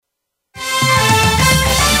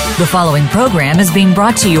The following program is being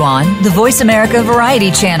brought to you on the Voice America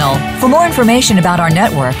Variety Channel. For more information about our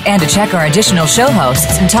network and to check our additional show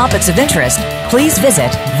hosts and topics of interest, please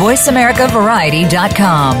visit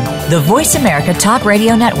voiceamericavariety.com. The Voice America Talk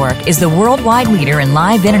Radio Network is the worldwide leader in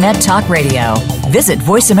live Internet talk radio. Visit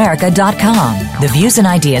voiceamerica.com. The views and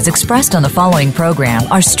ideas expressed on the following program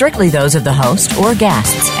are strictly those of the host or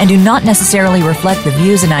guests and do not necessarily reflect the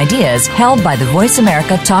views and ideas held by the Voice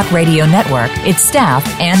America Talk Radio Network, its staff,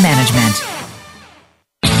 and management.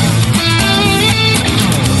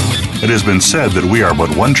 It has been said that we are but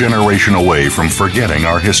one generation away from forgetting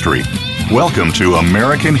our history. Welcome to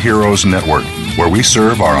American Heroes Network, where we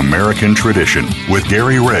serve our American tradition with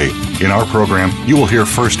Gary Ray. In our program, you will hear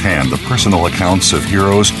firsthand the personal accounts of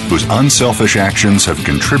heroes whose unselfish actions have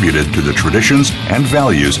contributed to the traditions and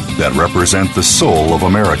values that represent the soul of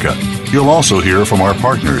America. You'll also hear from our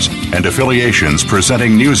partners and affiliations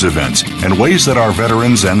presenting news events and ways that our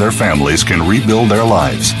veterans and their families can rebuild their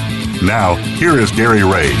lives. Now, here is Gary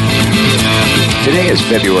Ray. Today is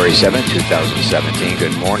February 7, 2017.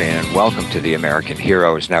 Good morning and welcome to the American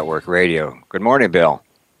Heroes Network Radio. Good morning, Bill.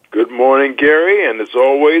 Good morning, Gary, and as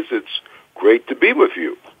always, it's great to be with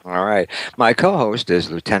you. All right. My co-host is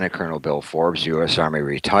Lieutenant Colonel Bill Forbes, U.S. Army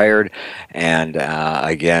retired. And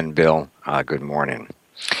again, Bill, good morning.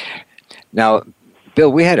 Now, Bill,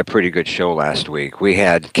 we had a pretty good show last week. We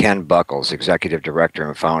had Ken Buckles, Executive Director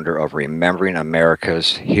and founder of Remembering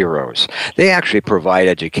America's Heroes. They actually provide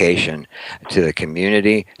education to the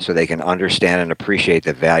community so they can understand and appreciate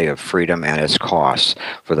the value of freedom and its costs.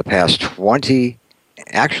 For the past 20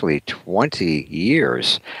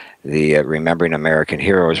 years, the Remembering American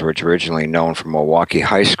Heroes, which originally known from Milwaukee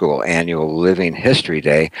High School annual Living History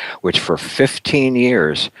Day, which for 15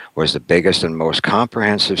 years was the biggest and most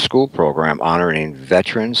comprehensive school program honoring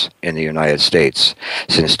veterans in the United States.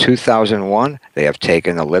 Since 2001, they have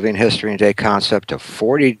taken the Living History Day concept to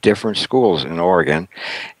 40 different schools in Oregon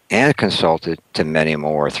and consulted to many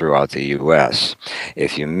more throughout the U.S.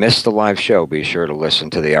 If you missed the live show, be sure to listen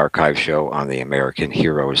to the archive show on the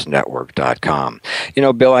AmericanHeroesNetwork.com. You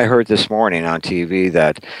know, Bill, I heard this morning on TV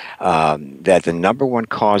that the number one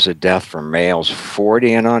cause of death for males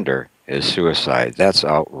 40 and under is suicide. That's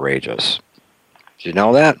outrageous. Did you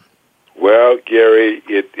know that? Well, Gary,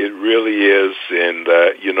 it really is. And,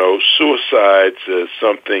 suicide's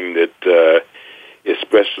something that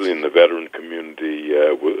especially in the veteran community,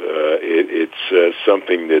 it's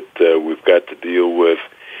something that we've got to deal with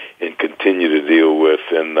and continue to deal with.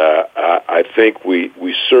 And I think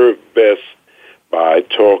we serve best by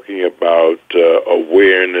talking about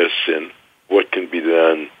awareness and what can be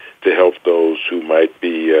done to help those who might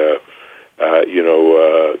be,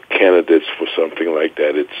 candidates for something like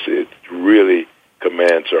that. It really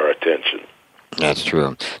commands our attention. That's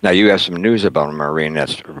true. Now, you have some news about a Marine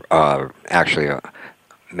that's actually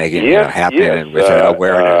making happening with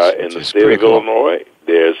awareness. In the state of Illinois,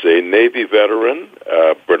 there's a Navy veteran,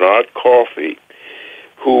 Bernard Coffey,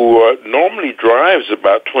 who normally drives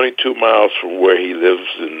about 22 miles from where he lives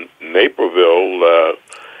in Naperville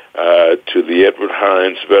to the Edward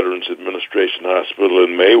Hines Veterans Administration Hospital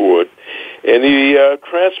in Maywood, and he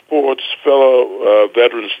transports fellow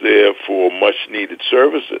veterans there for much-needed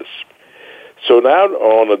services. So now,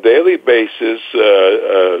 on a daily basis,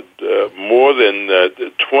 more than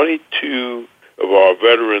 22 of our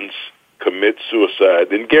veterans commit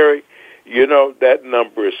suicide. And, Gary, that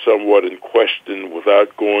number is somewhat in question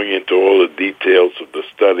without going into all the details of the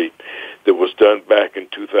study that was done back in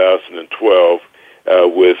 2012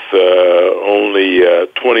 with only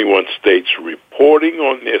 21 states reporting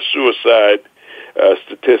on their suicide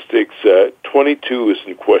statistics. 22 is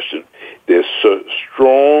in question. There's a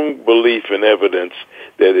strong belief and evidence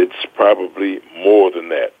that it's probably more than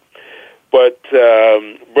that. But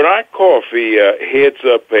Bernard Coffey heads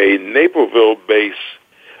up a Naperville-based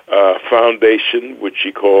foundation, which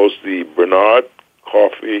he calls the Bernard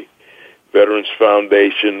Coffey Veterans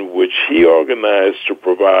Foundation, which he organized to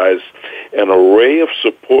provide an array of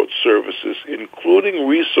support services, including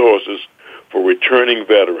resources for returning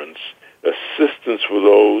veterans, assistance for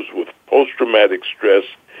those with post-traumatic stress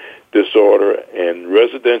disorder, and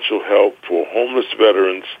residential help for homeless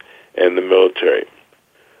veterans and the military.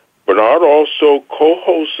 Bernard also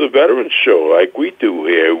co-hosts a veterans show like we do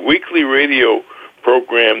here, a weekly radio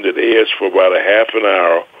program that airs for about a half an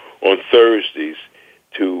hour on Thursdays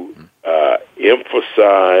to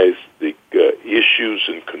emphasize the issues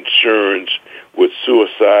and concerns with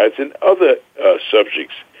suicides and other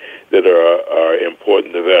subjects that are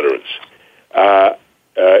important to veterans.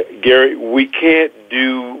 Gary, we can't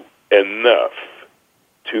do enough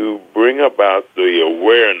to bring about the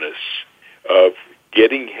awareness of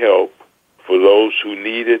getting help for those who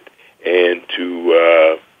need it and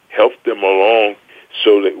to help them along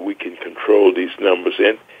so that we can control these numbers.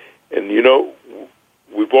 And you know,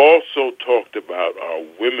 we've also talked about our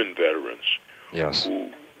women veterans. Yes. Who,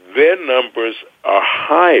 their numbers are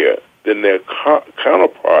higher than their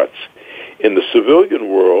counterparts in the civilian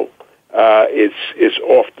world. It's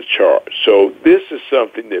off the charts. So this is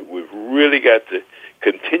something that we've really got to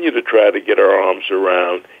continue to try to get our arms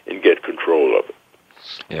around and get control of it.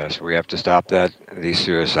 Yes, we have to stop these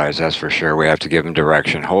suicides. That's for sure. We have to give them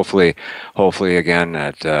direction. Hopefully, again,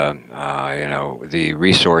 that the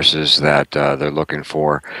resources that they're looking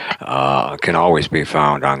for can always be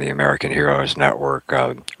found on the American Heroes Network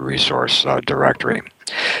resource directory.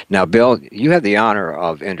 Now, Bill, you had the honor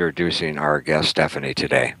of introducing our guest Stephanie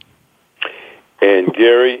today. And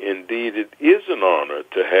Gary, indeed, it is an honor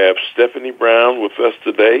to have Stephanie Brown with us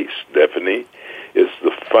today. Stephanie is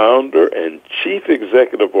the founder and chief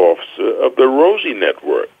executive officer of the Rosie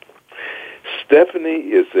Network. Stephanie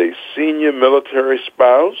is a senior military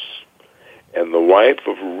spouse and the wife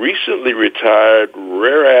of recently retired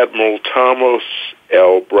Rear Admiral Thomas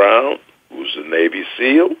L. Brown, who's a Navy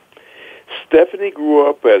SEAL. Stephanie grew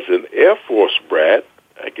up as an Air Force brat.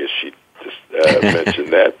 I guess she just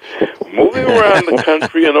mentioned that. Moving around the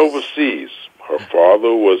country and overseas. Her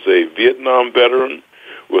father was a Vietnam veteran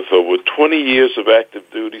with over 20 years of active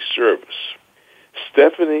duty service.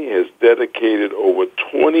 Stephanie has dedicated over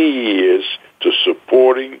 20 years to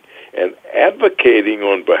supporting and advocating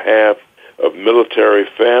on behalf of military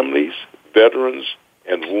families, veterans,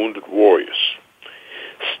 and wounded warriors.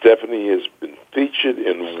 Stephanie has been featured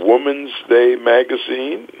in Women's Day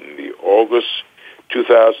magazine in the August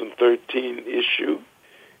 2013 issue,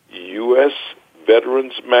 U.S.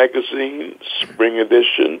 Veterans Magazine, Spring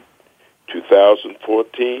Edition,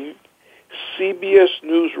 2014, CBS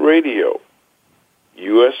News Radio,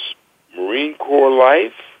 U.S. Marine Corps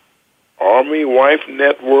Life, Army Wife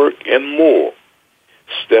Network, and more.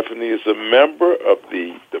 Stephanie is a member of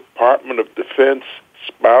the Department of Defense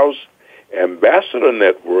Spouse Ambassador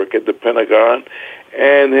Network at the Pentagon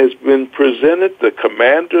and has been presented the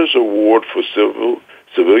Commander's Award for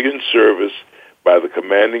Civilian Service by the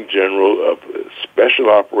Commanding General of Special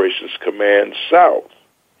Operations Command South.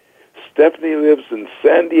 Stephanie lives in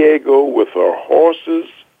San Diego with her horses,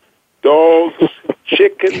 dogs,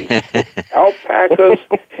 chickens, alpacas,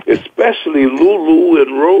 especially Lulu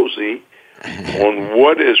and Rosie, on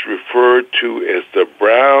what is referred to as the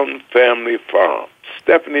Brown Family Farm.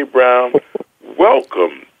 Stephanie Brown,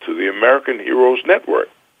 welcome to the American Heroes Network.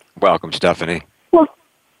 Welcome, Stephanie. Well,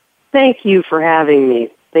 thank you for having me.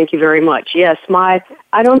 Thank you very much. Yes,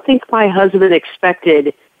 I don't think my husband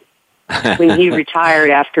expected when he retired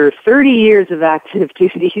after 30 years of active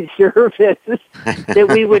duty service that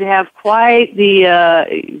we would have quite the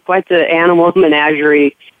animal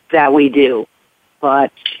menagerie that we do.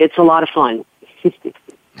 But it's a lot of fun.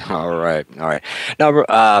 All right.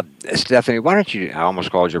 Now, Stephanie, why don't you, I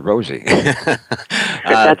almost called you Rosie.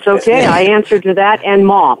 That's okay. I answered to that and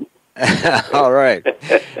Mom. All right.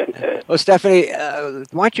 Well, Stephanie,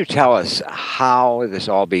 why don't you tell us how this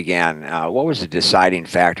all began? What was the deciding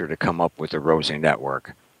factor to come up with the Rosie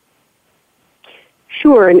Network?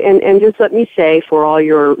 Sure, and just let me say for all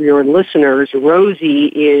your listeners, Rosie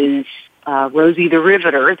is Rosie the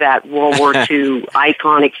Riveter, that World War II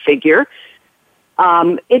iconic figure.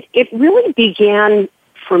 It really began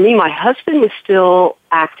for me. My husband was still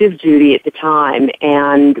active duty at the time,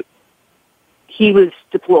 and he was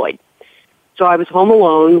deployed. So I was home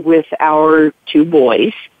alone with our two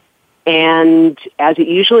boys, and as it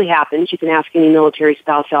usually happens, you can ask any military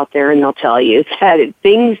spouse out there and they'll tell you that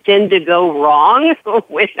things tend to go wrong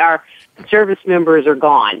when our service members are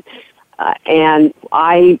gone. And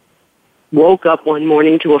I woke up one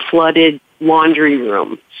morning to a flooded laundry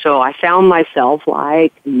room. So I found myself,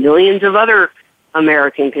 like millions of other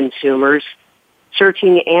American consumers,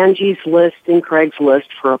 searching Angie's List and Craigslist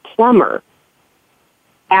for a plumber.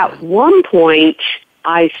 At one point,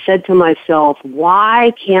 I said to myself,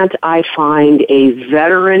 why can't I find a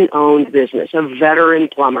veteran-owned business, a veteran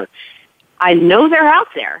plumber? I know they're out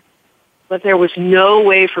there, but there was no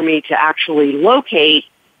way for me to actually locate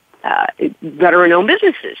veteran-owned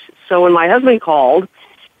businesses. So when my husband called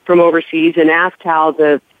from overseas and asked how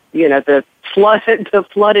the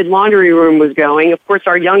flooded laundry room was going, of course,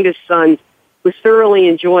 our youngest son was thoroughly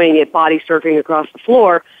enjoying it, body surfing across the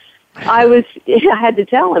floor. I had to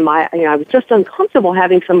tell him I was just uncomfortable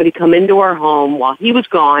having somebody come into our home while he was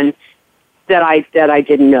gone that I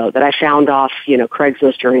didn't know, that I found off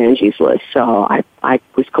Craigslist or Angie's List. So I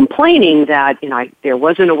was complaining that there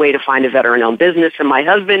wasn't a way to find a veteran-owned business, and my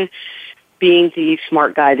husband being the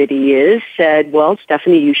smart guy that he is, said, well,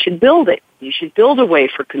 Stephanie, you should build it. You should build a way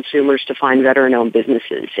for consumers to find veteran-owned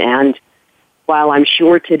businesses. And while I'm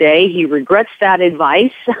sure today he regrets that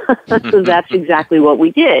advice, so that's exactly what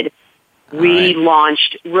we did. We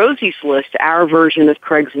launched Rosie's List, our version of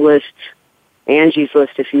Craigslist, Angie's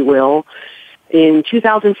List, if you will, in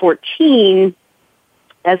 2014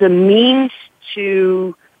 as a means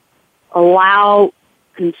to allow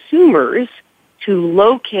consumers to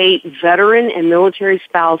locate veteran and military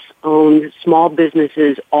spouse-owned small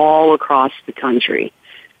businesses all across the country.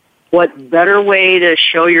 What better way to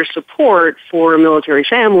show your support for a military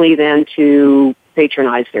family than to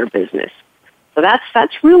patronize their business? So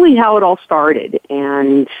that's really how it all started,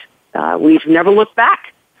 and we've never looked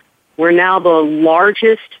back. We're now the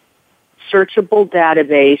largest searchable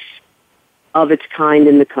database of its kind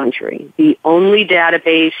in the country, the only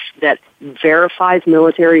database that verifies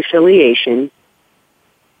military affiliation,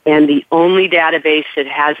 and the only database that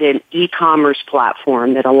has an e-commerce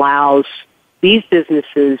platform that allows these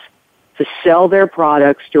businesses to sell their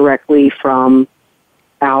products directly from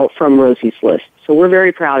Rosie's List. So we're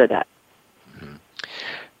very proud of that.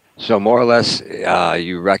 So more or less,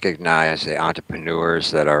 you recognize the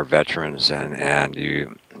entrepreneurs that are veterans, and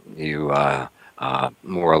you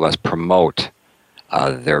more or less promote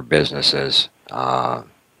their businesses,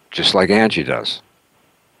 just like Angie does.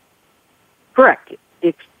 Correct.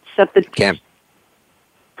 Except that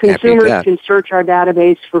consumers can search our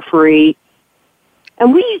database for free.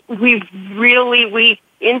 And we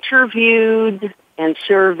interviewed and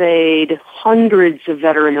surveyed hundreds of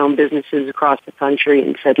veteran-owned businesses across the country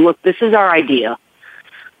and said, look, this is our idea.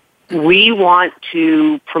 We want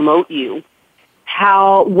to promote you.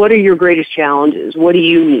 What are your greatest challenges? What do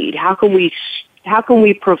you need? How can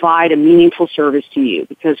we provide a meaningful service to you?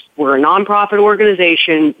 Because we're a nonprofit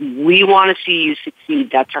organization. We want to see you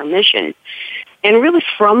succeed. That's our mission. And really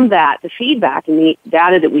from that, the feedback and the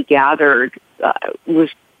data that we gathered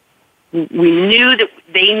we knew that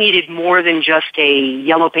they needed more than just a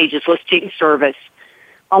Yellow Pages listing service.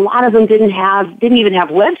 A lot of them didn't even have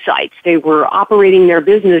websites. They were operating their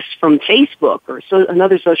business from Facebook or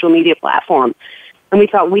another social media platform. And we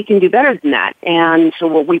thought we can do better than that. And so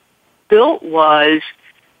what we built was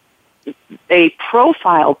a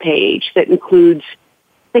profile page that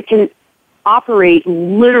can operate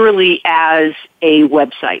literally as a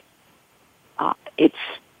website. It's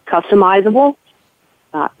customizable.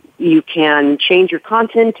 You can change your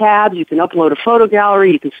content tabs. You can upload a photo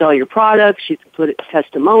gallery. You can sell your products. You can put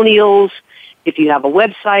testimonials. If you have a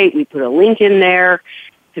website, we put a link in there.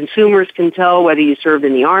 Consumers can tell whether you served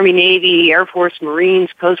in the Army, Navy, Air Force,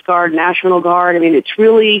 Marines, Coast Guard, National Guard. I mean, it's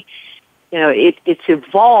really, it's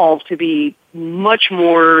evolved to be much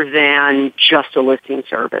more than just a listing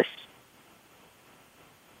service.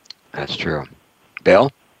 That's true.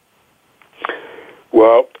 Bill?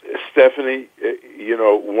 Well, Stephanie,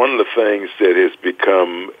 one of the things that has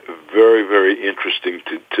become very, very interesting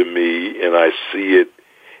to me, and I see it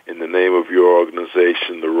in the name of your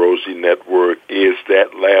organization, the Rosie Network, is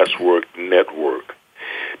that last word, network.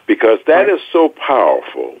 Because that is so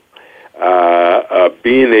powerful,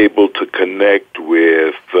 being able to connect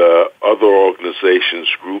with other organizations,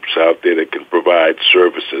 groups out there that can provide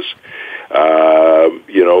services.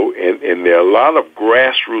 And there are a lot of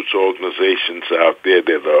grassroots organizations out there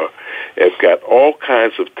that have got all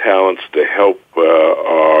kinds of talents to help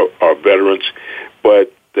our veterans,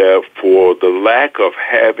 but for the lack of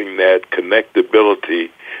having that connectability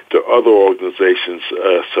to other organizations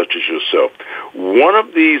such as yourself. One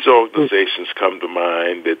of these organizations come to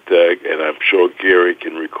mind that, and I'm sure Gary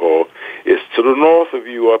can recall, is to the north of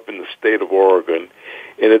you up in the state of Oregon,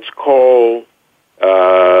 and it's called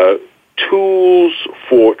Tools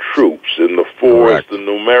for Troops, and the four is the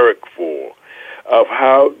numeric 4, of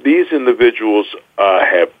how these individuals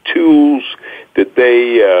have tools that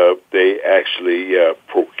they actually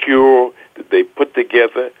procure, that they put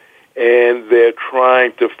together, and they're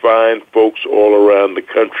trying to find folks all around the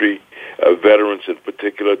country, veterans in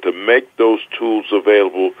particular, to make those tools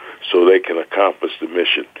available so they can accomplish the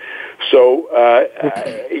mission. So,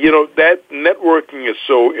 that networking is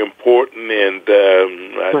so important, and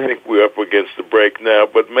I think we're up against the break now,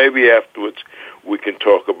 but maybe afterwards we can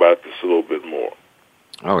talk about this a little bit more.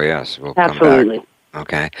 Oh, yes. We'll come back.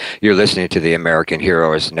 Okay. You're listening to the American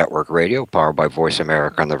Heroes Network Radio, powered by Voice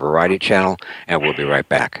America on the Variety Channel, and we'll be right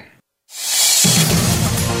back.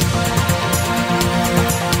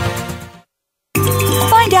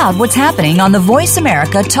 Find out what's happening on the Voice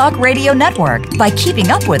America Talk Radio Network by keeping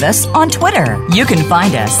up with us on Twitter. You can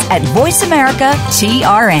find us at Voice America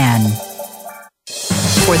TRN.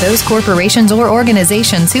 For those corporations or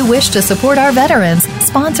organizations who wish to support our veterans,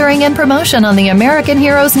 sponsoring and promotion on the American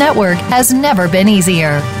Heroes Network has never been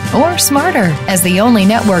easier or smarter. As the only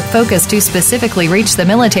network focused to specifically reach the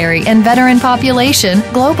military and veteran population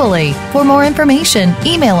globally. For more information,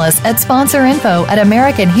 email us at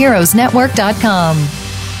sponsorinfo@AmericanHeroesNetwork.com.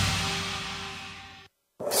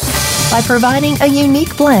 By providing a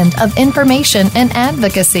unique blend of information and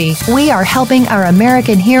advocacy, we are helping our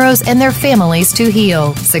American heroes and their families to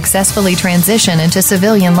heal, successfully transition into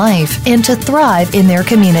civilian life, and to thrive in their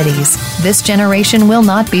communities. This generation will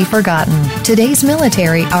not be forgotten. Today's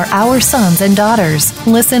military are our sons and daughters.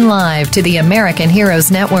 Listen live to the American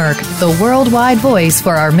Heroes Network, the worldwide voice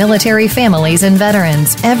for our military families and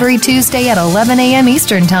veterans, every Tuesday at 11 a.m.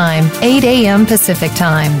 Eastern Time, 8 a.m. Pacific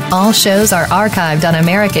Time. All shows are archived on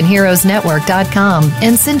AmericanHeroesNetwork.com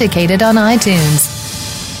and syndicated on iTunes.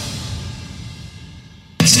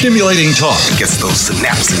 Stimulating talk gets those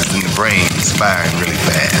synapses in the brain firing really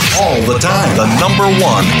fast. All the time. The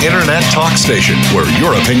 #1 Internet talk station where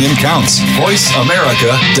your opinion counts.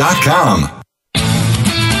 VoiceAmerica.com.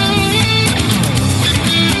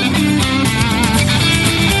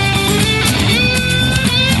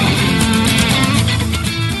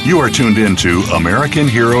 You are tuned in to American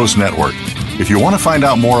Heroes Network. If you want to find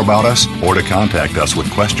out more about us or to contact us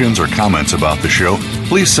with questions or comments about the show,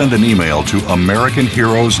 please send an email to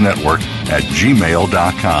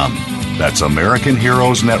AmericanHeroesNetwork@gmail.com. That's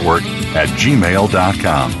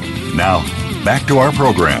AmericanHeroesNetwork@gmail.com. Now, back to our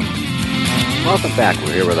program. Welcome back.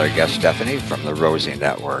 We're here with our guest, Stephanie, from the Rosie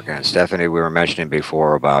Network. And Stephanie, we were mentioning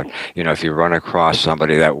before about, if you run across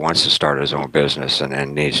somebody that wants to start his own business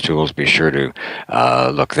and needs tools, be sure to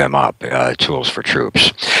look them up, Tools for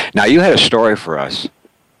Troops. Now, you had a story for us.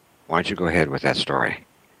 Why don't you go ahead with that story?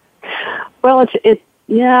 Well,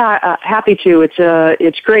 happy to.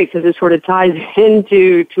 It's great because it sort of ties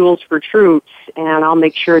into Tools for Troops, and I'll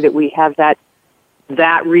make sure that we have that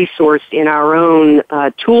resource in our own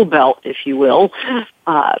tool belt, if you will,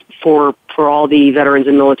 for all the veterans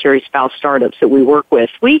and military spouse startups that we work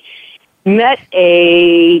with. We met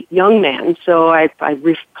a young man, so I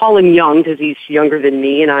call him young because he's younger than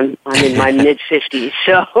me, and I'm in my mid-50s,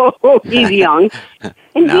 so he's young.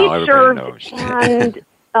 And now he served, and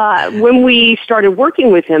when we started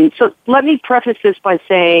working with him, so let me preface this by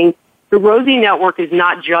saying the Rosie Network is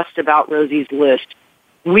not just about Rosie's List.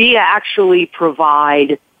 We actually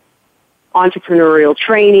provide entrepreneurial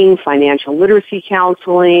training, financial literacy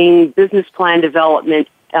counseling, business plan development,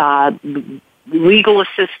 legal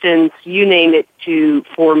assistance, you name it,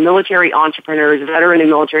 for military entrepreneurs, veteran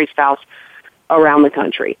and military spouse around the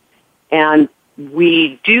country. And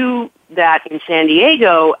we do that in San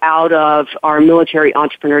Diego out of our Military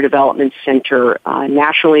Entrepreneur Development Center,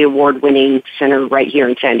 nationally award-winning center right here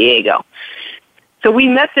in San Diego. So we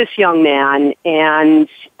met this young man, and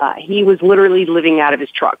he was literally living out of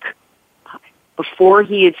his truck. Before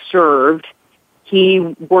he had served, he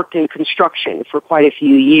worked in construction for quite a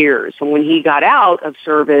few years. And when he got out of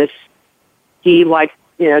service, he, like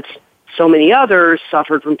so many others,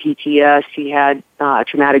 suffered from PTS. He had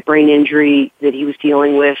traumatic brain injury that he was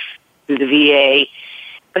dealing with through the VA.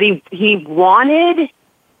 But he wanted,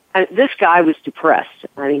 this guy was depressed.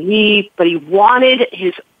 But he wanted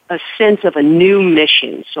a sense of a new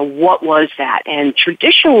mission. So what was that? And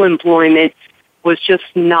traditional employment was just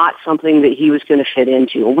not something that he was going to fit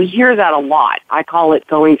into. And we hear that a lot. I call it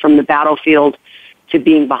going from the battlefield to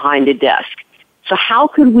being behind a desk. So how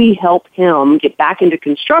could we help him get back into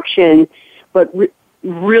construction, but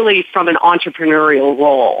really from an entrepreneurial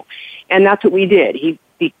role? And that's what we did. He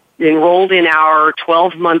enrolled in our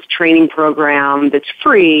 12-month training program that's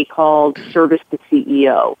free called Service to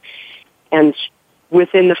CEO. And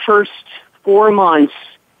within the first 4 months,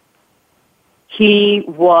 he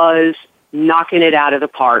was knocking it out of the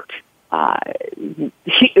park. A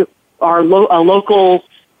local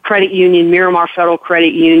credit union, Miramar Federal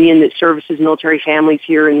Credit Union, that services military families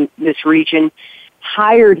here in this region,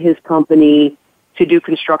 hired his company to do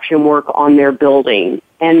construction work on their building.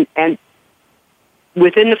 And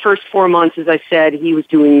within the first 4 months, as I said, he was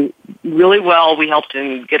doing really well. We helped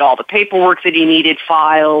him get all the paperwork that he needed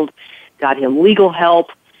filed, got him legal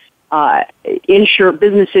help,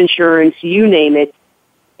 business insurance, you name it.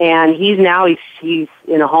 And he's in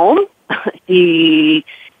a home. He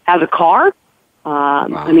has a car.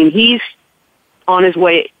 Wow. He's on his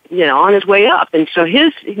way up. And so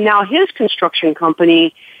his construction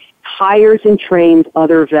company hires and trains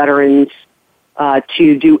other veterans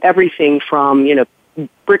to do everything from,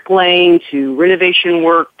 bricklaying to renovation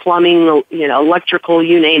work, plumbing, electrical,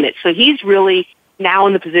 you name it. So he's really now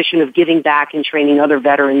in the position of giving back and training other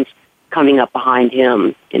veterans coming up behind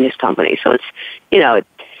him in his company. So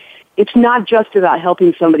it's not just about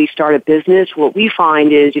helping somebody start a business. What we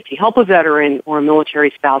find is if you help a veteran or a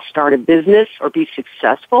military spouse start a business or be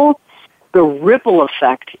successful, the ripple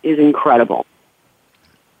effect is incredible.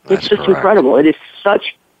 That's it's just correct. incredible. It is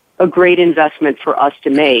such a great investment for us to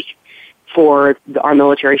make for our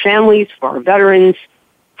military families, for our veterans,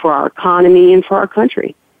 for our economy, and for our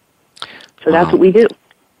country. So that's what we do.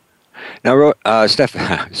 Now,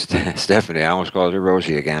 Stephanie, I almost called her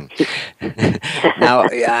Rosie again. Now,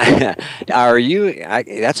 are you,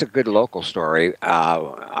 that's a good local story.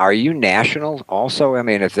 Are you national also? I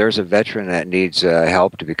mean, if there's a veteran that needs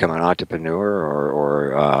help to become an entrepreneur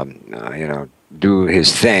or do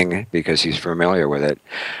his thing because he's familiar with it,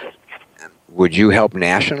 would you help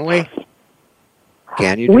nationally?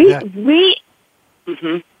 Can you do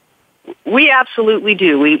that? We absolutely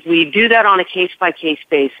do. We do that on a case-by-case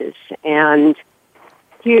basis. And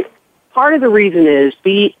part of the reason is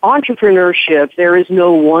the entrepreneurship, there is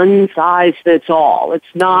no one-size-fits-all. It's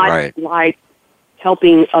not like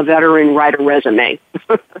helping a veteran write a resume.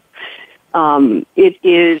 It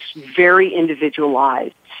is very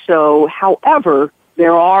individualized. So, however,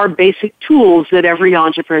 there are basic tools that every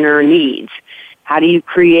entrepreneur needs. How do you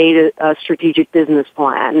create a strategic business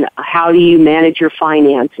plan? How do you manage your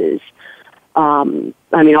finances? How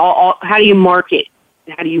do you market?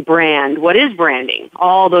 How do you brand? What is branding?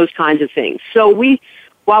 All those kinds of things. So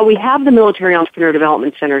while we have the Military Entrepreneur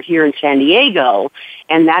Development Center here in San Diego,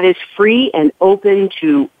 and that is free and open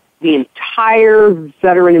to the entire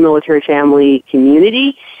veteran and military family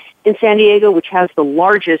community in San Diego, which has the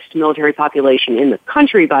largest military population in the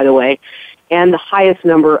country, by the way, and the highest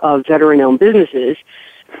number of veteran-owned businesses,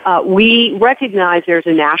 we recognize there's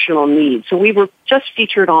a national need. So we were just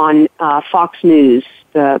featured on Fox News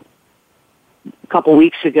a couple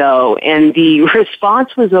weeks ago, and the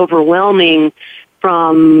response was overwhelming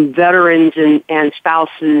from veterans and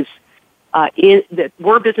spouses that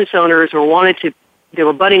were business owners or they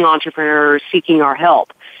were budding entrepreneurs seeking our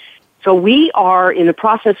help. So we are in the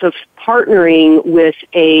process of partnering with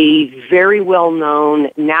a very well-known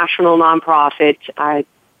national nonprofit. I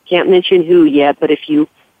can't mention who yet, but if you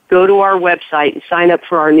go to our website and sign up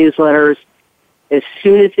for our newsletters, as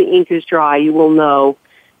soon as the ink is dry, you will know.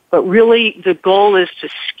 But really, the goal is to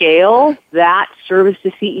scale that Service to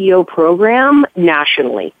CEO program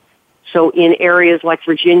nationally. So in areas like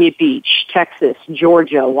Virginia Beach, Texas,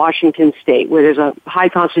 Georgia, Washington State, where there's a high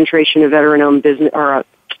concentration of veteran-owned business or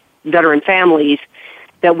veteran families,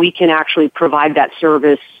 that we can actually provide that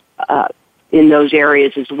service in those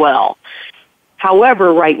areas as well.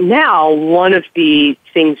 However, right now, one of the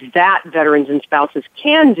things that veterans and spouses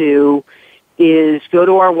can do is go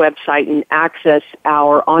to our website and access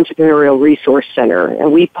our Entrepreneurial Resource Center.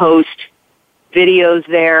 And we post videos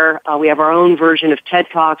there. We have our own version of TED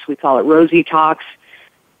Talks. We call it Rosie Talks,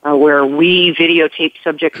 where we videotape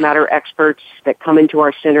subject matter experts that come into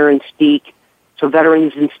our center and speak. So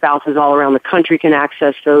veterans and spouses all around the country can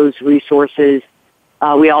access those resources.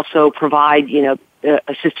 We also provide,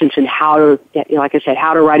 assistance in how to, like I said,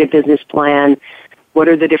 how to write a business plan. What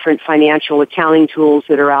are the different financial accounting tools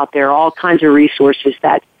that are out there? All kinds of resources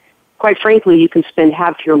that, quite frankly, you can spend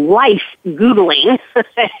half your life Googling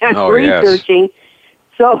and researching. Yes.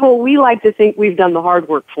 So we like to think we've done the hard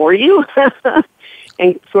work for you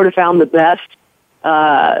and sort of found the best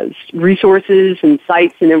resources and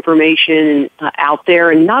sites and information out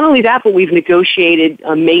there. And not only that, but we've negotiated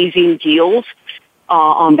amazing deals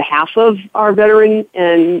on behalf of our veteran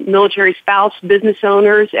and military spouse business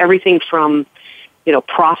owners, everything from,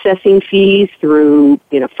 processing fees through,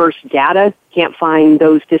 first data. Can't find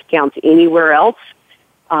those discounts anywhere else.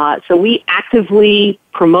 So we actively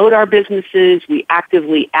promote our businesses. We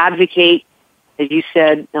actively advocate, as you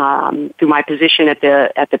said, through my position at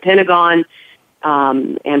the Pentagon,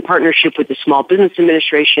 and partnership with the Small Business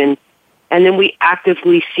Administration. And then we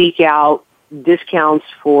actively seek out discounts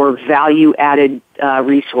for value-added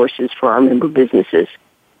resources for our member businesses.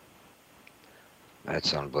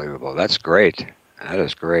 That's unbelievable. That's great. That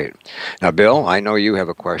is great. Now, Bill, I know you have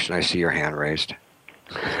a question. I see your hand raised.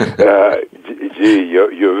 Gee,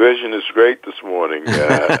 your vision is great this morning,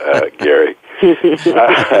 Gary.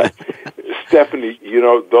 Stephanie,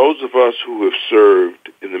 those of us who have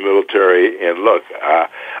served in the military, and look,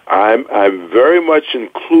 I'm very much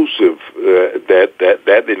inclusive.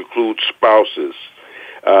 That includes spouses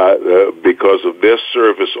because of their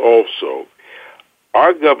service also.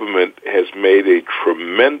 Our government has made a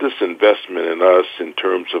tremendous investment in us in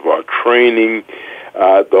terms of our training,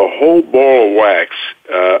 the whole ball of wax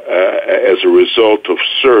as a result of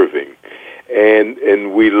serving.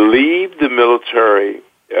 And we leave the military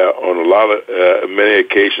on many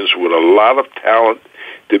occasions with a lot of talent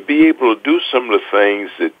to be able to do some of the things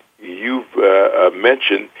that you've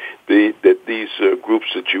mentioned, that these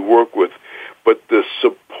groups that you work with. But the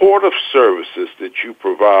supportive services that you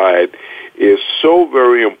provide is so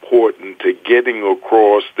very important to getting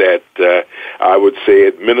across that, I would say,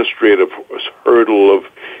 administrative hurdle of,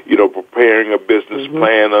 preparing a business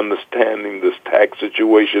plan, understanding this tax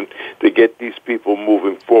situation to get these people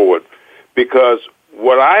moving forward. Because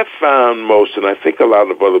what I found most, and I think a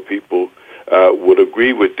lot of other people would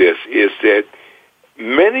agree with this, is that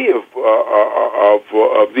many of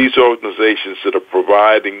these organizations that are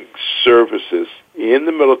providing services in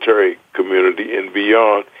the military community and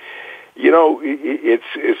beyond,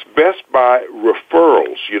 it's best by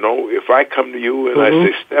referrals. If I come to you and I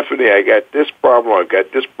say, Stephanie, I got this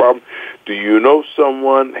problem, do you know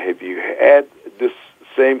someone? Have you had this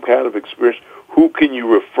same kind of experience? Who can you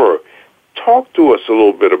refer? Talk to us a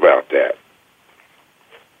little bit about that.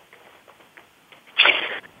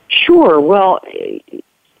 Sure. Well,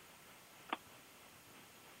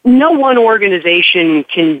 no one organization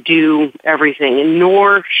can do everything, and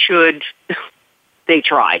nor should they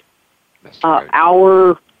try. Right.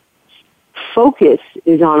 Our focus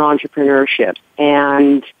is on entrepreneurship,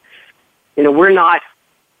 and we're not.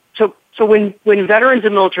 So when veterans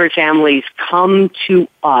and military families come to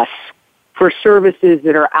us for services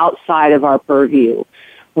that are outside of our purview,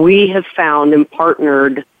 we have found and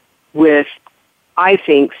partnered with, I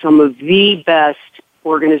think, some of the best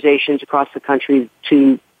organizations across the country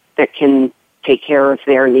that can take care of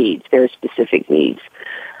their needs, their specific needs.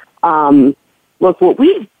 Look, what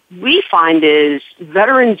we find is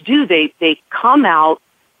veterans they come out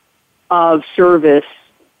of service,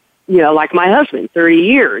 like my husband, 30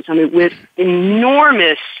 years, with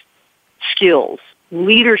enormous skills,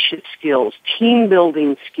 leadership skills, team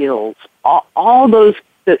building skills, all those,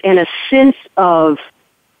 and a sense of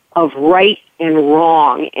right and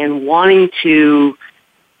wrong, and wanting to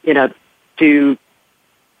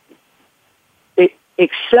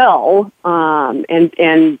excel,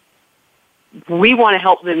 and we want to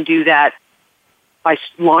help them do that by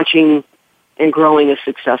launching and growing a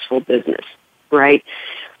successful business, right?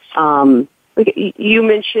 You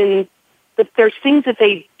mentioned that there's things that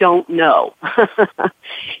they don't know. The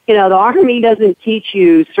Army doesn't teach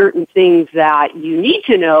you certain things that you need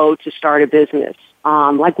to know to start a business.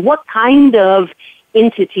 Like what kind of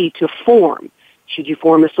entity to form. Should you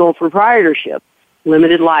form a sole proprietorship,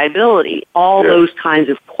 limited liability, all those kinds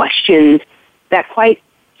of questions that, quite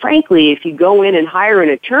frankly, if you go in and hire an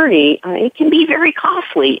attorney, it can be very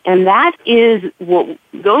costly. And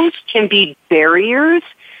those can be barriers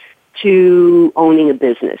to owning a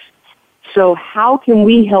business. So how can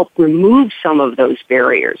we help remove some of those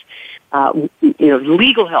barriers?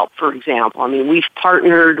 Legal help, for example. We've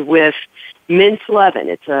partnered with Mintz Levin.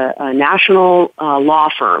 It's a national law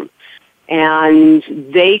firm. And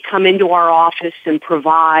they come into our office and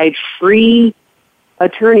provide free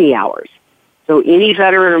attorney hours. So any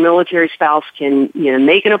veteran or military spouse can,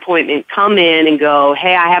 make an appointment, come in and go,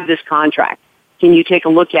 hey, I have this contract. Can you take a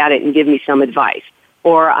look at it and give me some advice?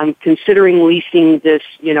 Or I'm considering leasing this,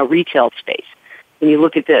 retail space. Can you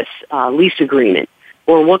look at this lease agreement?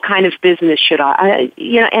 Or what kind of business should and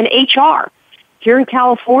HR here in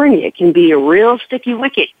California can be a real sticky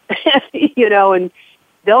wicket, and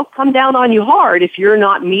they'll come down on you hard if you're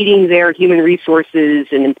not meeting their human resources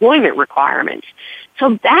and employment requirements.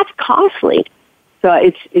 So that's costly. So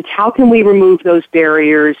it's how can we remove those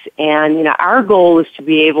barriers? And, our goal is to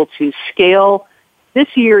be able to scale. This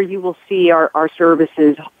year you will see our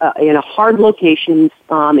services in hard locations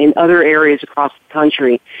in other areas across the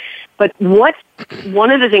country. But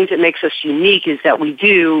one of the things that makes us unique is that we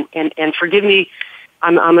do, and forgive me,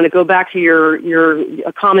 I'm going to go back to your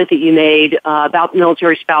comment that you made about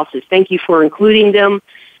military spouses. Thank you for including them.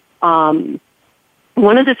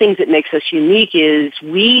 One of the things that makes us unique is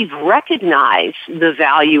we recognize the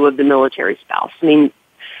value of the military spouse.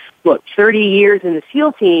 Look, 30 years in the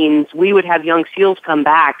SEAL teams, we would have young SEALs come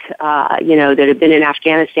back, that have been in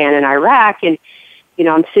Afghanistan and Iraq, and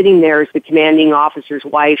I'm sitting there as the commanding officer's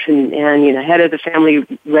wife and head of the family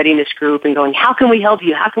readiness group and going, how can we help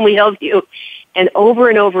you? How can we help you? And over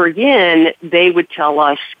again, they would tell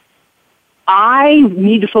us, I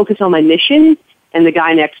need to focus on my mission and the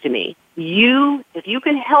guy next to me. If you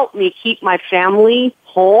can help me keep my family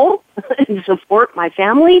whole and support my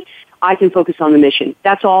family, I can focus on the mission.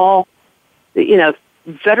 That's all,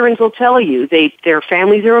 veterans will tell you. Their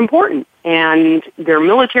families are important, and their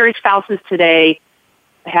military spouses today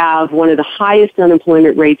have one of the highest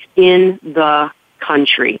unemployment rates in the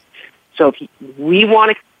country. So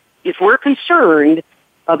if we're concerned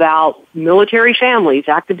about military families,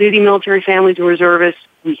 active duty military families and reservists,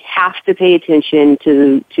 we have to pay attention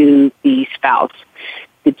to the spouse.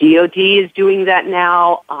 The DOD is doing that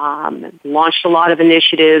now, launched a lot of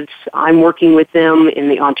initiatives. I'm working with them in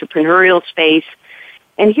the entrepreneurial space.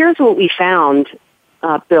 And here's what we found,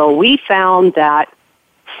 Bill. We found that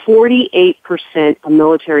 48% of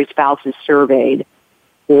military spouses surveyed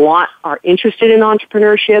are interested in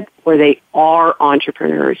entrepreneurship, or they are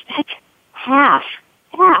entrepreneurs. That's half,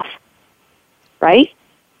 right?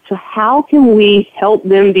 So how can we help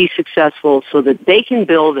them be successful so that they can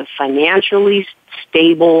build a financially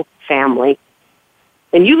stable family?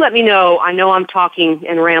 And you let me know. I know I'm talking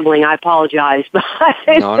and rambling. I apologize. But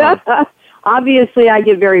No. obviously I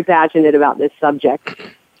get very passionate about this subject.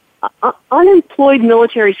 Unemployed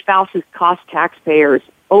military spouses cost taxpayers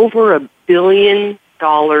over $1 billion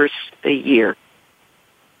a year.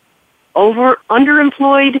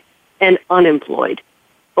 Underemployed and unemployed,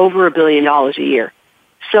 over $1 billion a year.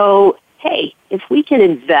 So, hey, if we can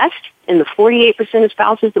invest in the 48% of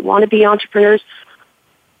spouses that want to be entrepreneurs,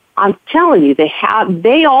 I'm telling you,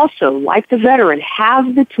 they also, like the veteran,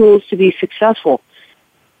 have the tools to be successful.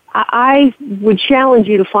 I would challenge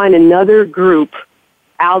you to find another group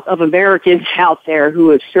out of Americans out there who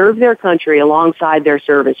have served their country alongside their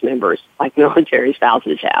service members, like military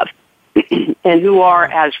spouses have, and who are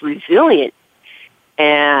as resilient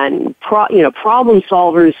and problem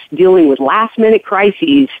solvers dealing with last-minute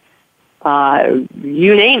crises,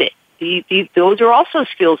 you name it. Those are also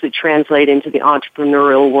skills that translate into the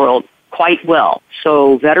entrepreneurial world quite well.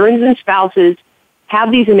 So veterans and spouses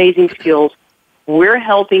have these amazing skills. We're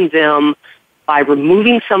helping them by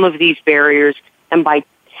removing some of these barriers and by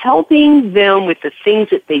helping them with the things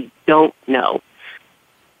that they don't know,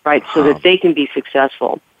 right, so that they can be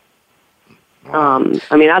successful.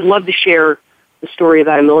 I'd love to share the story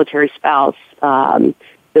about a military spouse that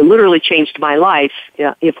literally changed my life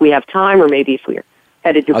if we have time, or maybe if we're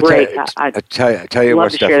headed to break. I'll tell you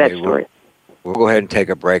what, to share that story. We'll go ahead and take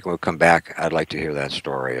a break, and we'll come back. I'd like to hear that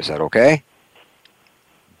story. Is that okay?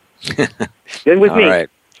 Good with me. All right.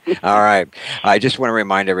 All right. I just want to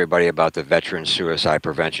remind everybody about the Veteran Suicide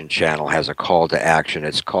Prevention Channel has a call to action.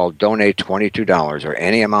 It's called Donate $22 or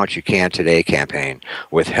any amount you can today campaign.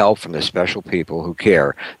 With help from the special people who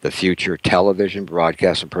care, the future television,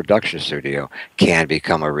 broadcast, and production studio can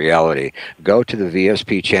become a reality. Go to the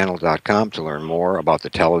VSPchannel.com to learn more about the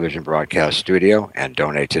television broadcast studio and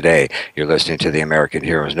donate today. You're listening to the American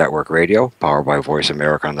Heroes Network Radio, powered by Voice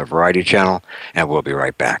America on the Variety Channel, and we'll be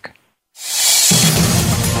right back.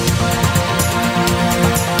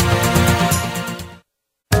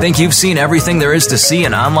 Think you've seen everything there is to see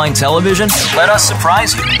in online television? Let us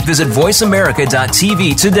surprise you. Visit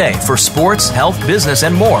voiceamerica.tv today for sports, health, business,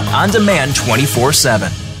 and more on demand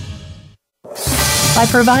 24/7. By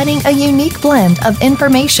providing a unique blend of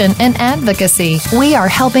information and advocacy, we are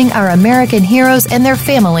helping our American heroes and their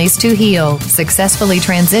families to heal, successfully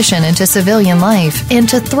transition into civilian life, and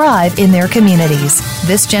to thrive in their communities.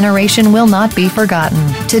 This generation will not be forgotten.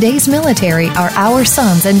 Today's military are our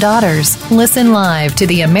sons and daughters. Listen live to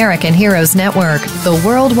the American Heroes Network, the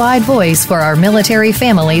worldwide voice for our military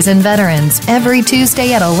families and veterans, every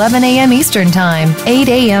Tuesday at 11 a.m. Eastern Time, 8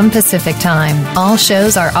 a.m. Pacific Time. All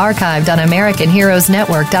shows are archived on AmericanHeroesNetwork.com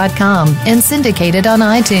and syndicated on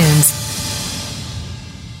iTunes.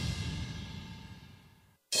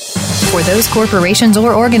 For those corporations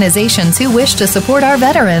or organizations who wish to support our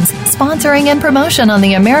veterans, sponsoring and promotion on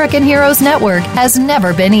the American Heroes Network has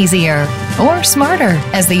never been easier or smarter,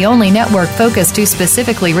 as the only network focused to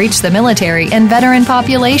specifically reach the military and veteran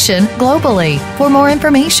population globally. For more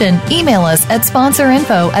information, email us at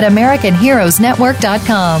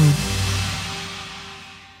sponsorinfo@AmericanHeroesNetwork.com.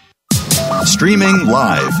 Streaming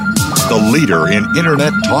live, the leader in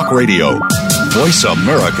Internet Talk Radio,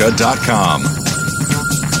 VoiceAmerica.com.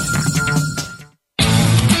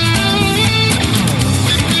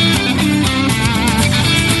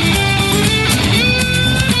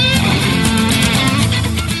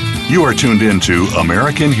 You are tuned in to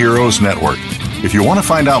American Heroes Network. If you want to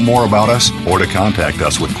find out more about us or to contact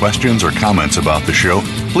us with questions or comments about the show,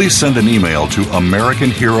 please send an email to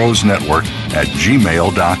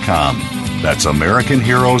AmericanHeroesNetwork@gmail.com. That's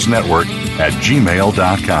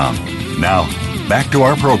AmericanHeroesNetwork@gmail.com. Now, back to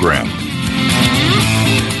our program.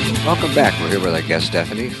 Welcome back. We're here with our guest,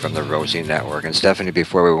 Stephanie, from the Rosie Network. And Stephanie,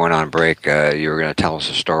 before we went on break, you were going to tell us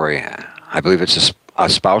a story. I believe it's a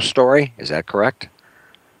spouse story. Is that correct?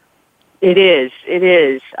 It is. It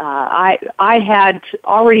is. I had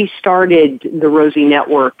already started the Rosie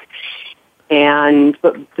Network,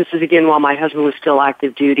 But this is again while my husband was still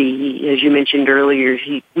active duty. He, as you mentioned earlier,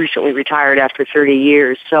 he recently retired after 30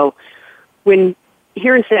 years. So when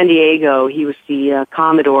here in San Diego, he was the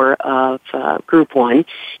Commodore of Group 1,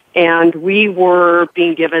 and we were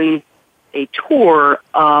being given a tour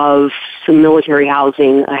of some military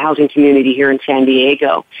housing, a housing community here in San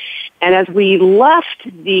Diego. And as we left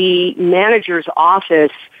the manager's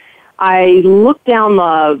office, I looked down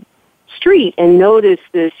the street and noticed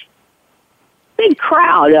this big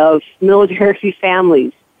crowd of military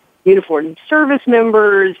families, uniformed service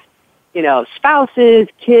members, spouses,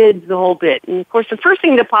 kids, the whole bit. And of course, the first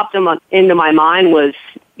thing that popped into my mind was,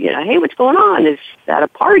 hey, what's going on? Is that a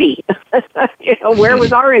party? Where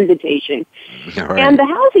was our invitation? Right. And the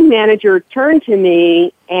housing manager turned to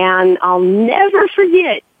me, and I'll never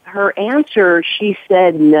forget her answer. She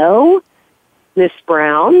said, "No, Miss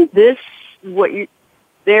Brown,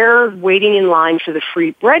 they're waiting in line for the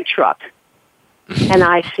free bread truck." And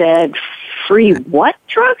I said, "Free what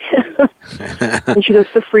truck?" And she goes,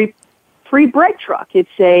 "The free bread truck. It's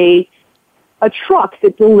a truck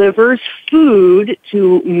that delivers food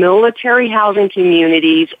to military housing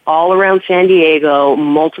communities all around San Diego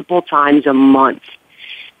multiple times a month."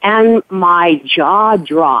 And my jaw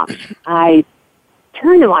dropped. I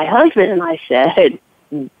turned to my husband and I said,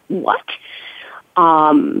 "What?"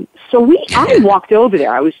 I walked over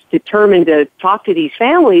there. I was determined to talk to these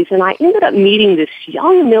families, and I ended up meeting this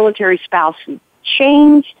young military spouse who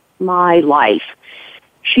changed my life.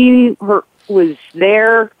 She was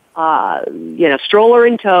there, stroller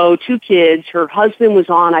in tow, 2 kids. Her husband was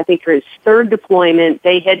on, I think, his 3rd deployment.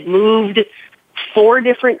 They had moved 4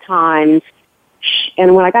 different times.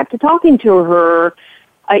 And when I got to talking to her,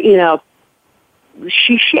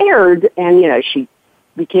 she shared, and, she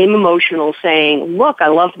became emotional, saying, "Look, I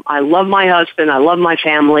love my husband. I love my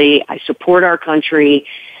family. I support our country.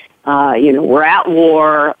 We're at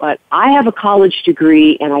war, but I have a college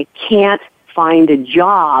degree and I can't find a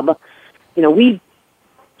job. We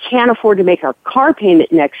can't afford to make our car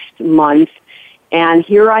payment next month. And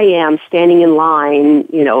here I am standing in line,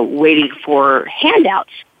 waiting for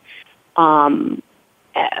handouts."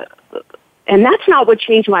 And that's not what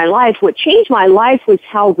changed my life. What changed my life was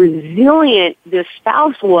how resilient this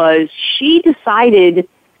spouse was. She decided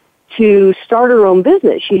to start her own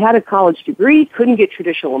business. She had a college degree, couldn't get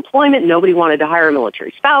traditional employment. Nobody wanted to hire a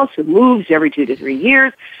military spouse who moves every 2 to 3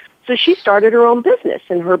 years. So she started her own business,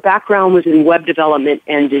 and her background was in web development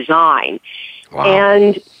and design. Wow.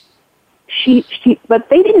 And but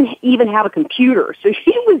they didn't even have a computer. So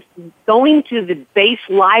she was going to the base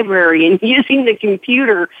library and using the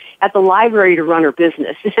computer at the library to run her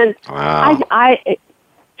business. And wow. I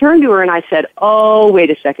turned to her and I said, "Oh, wait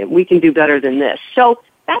a second, we can do better than this." So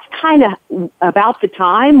that's kind of about the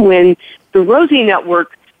time when the Rosie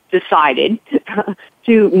Network decided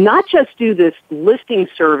to not just do this listing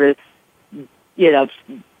service,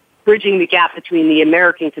 bridging the gap between the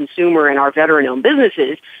American consumer and our veteran-owned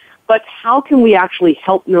businesses, but how can we actually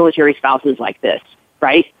help military spouses like this,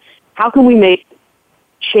 right? How can we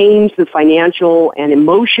change the financial and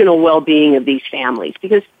emotional well-being of these families?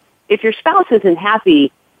 Because if your spouse isn't happy,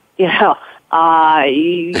 you may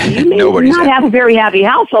not have a very happy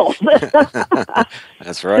household.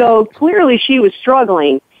 That's right. So clearly she was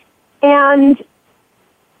struggling. And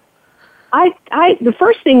the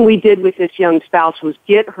first thing we did with this young spouse was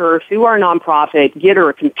get her, through our nonprofit, get her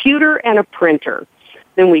a computer and a printer.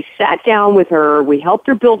 Then we sat down with her. We helped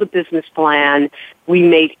her build a business plan. We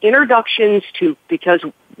made introductions because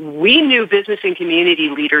we knew business and community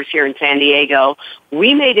leaders here in San Diego.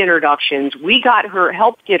 We made introductions. We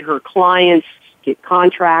helped get her clients, get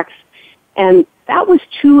contracts. And that was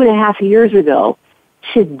 2.5 years ago.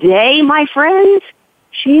 Today, my friends,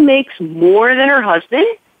 she makes more than her husband.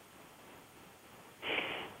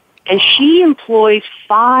 And she employs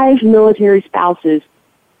 5 military spouses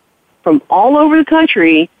from all over the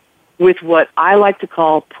country with what I like to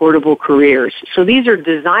call portable careers. So these are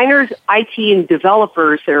designers, IT, and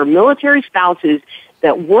developers that are military spouses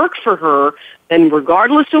that work for her, and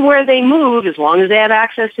regardless of where they move, as long as they have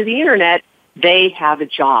access to the internet, they have a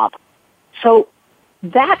job. So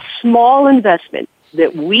that small investment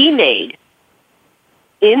that we made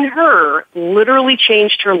in her literally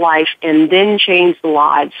changed her life and then changed the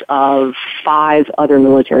lives of 5 other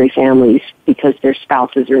military families because their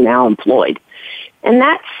spouses are now employed. And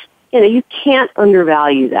that's, you can't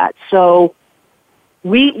undervalue that. So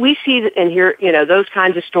we see and hear, those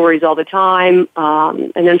kinds of stories all the time.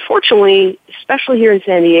 And unfortunately, especially here in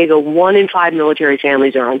San Diego, 1 in 5 military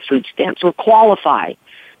families are on food stamps or qualify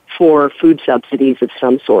for food subsidies of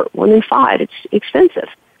some sort. 1 in 5. It's expensive.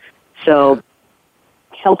 So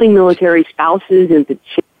helping military spouses in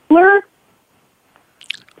particular.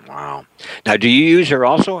 Wow. Now, do you use her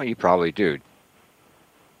also? You probably do.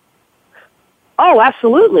 Oh,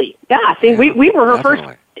 absolutely. Yeah, I think we were her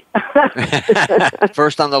definitely.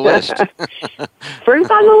 First on the list.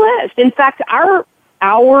 First on the list. In fact, our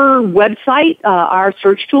website, our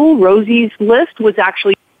search tool, Rosie's List, was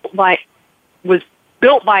actually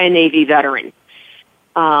built by a Navy veteran.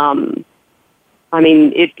 I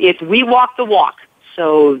mean, we walk the walk.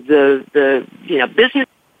 So the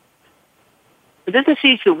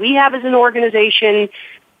businesses that we have as an organization,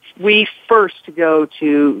 we first go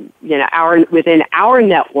to within our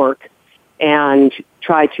network and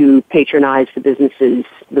try to patronize the businesses,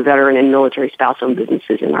 the veteran and military spouse-owned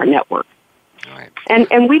businesses in our network. Right.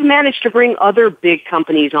 And we've managed to bring other big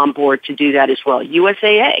companies on board to do that as well.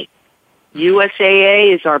 USAA.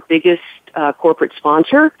 USAA is our biggest corporate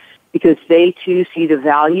sponsor because they too see the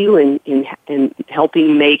value in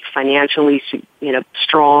helping make financially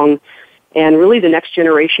strong and really the next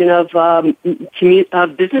generation of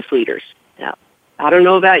business leaders. Now, I don't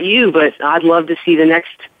know about you, but I'd love to see the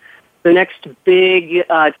next big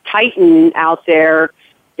titan out there.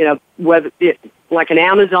 Whether like an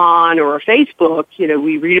Amazon or a Facebook,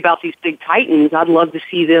 we read about these big titans. I'd love to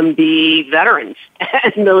see them be veterans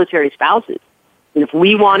and military spouses. And if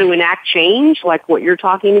we want to enact change, like what you're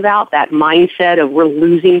talking about, that mindset of we're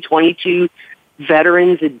losing 22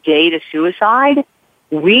 veterans a day to suicide,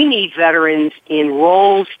 we need veterans in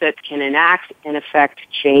roles that can enact and affect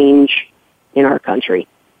change in our country.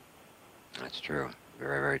 That's true.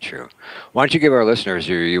 Very, very true. Why don't you give our listeners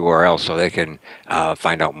your URL so they can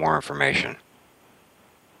find out more information?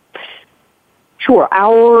 Sure.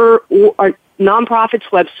 Our nonprofit's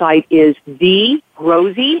website is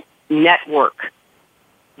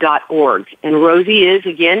therosienetwork.org. And Rosie is,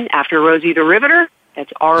 again, after Rosie the Riveter,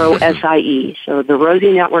 that's ROSIE. So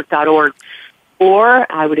therosienetwork.org.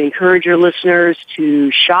 Or I would encourage your listeners to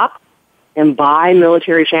shop and buy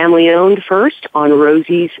military family-owned first on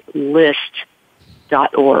Rosie's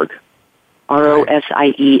List.org.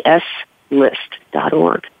 ROSIES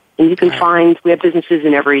list.org. And you can find, we have businesses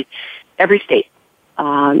in every state,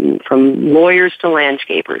 from lawyers to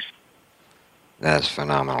landscapers. That's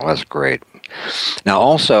phenomenal. That's great. Now,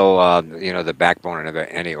 also, the backbone of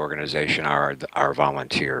any organization are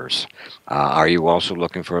volunteers. Are you also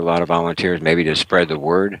looking for a lot of volunteers, maybe to spread the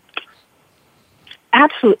word?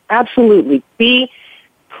 Absolutely.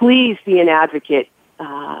 Please be an advocate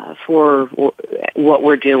for what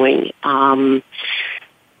we're doing.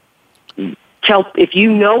 If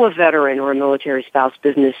you know a veteran or a military spouse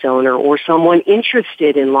business owner or someone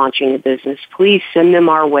interested in launching a business, please send them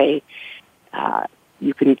our way.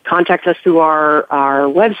 You can contact us through our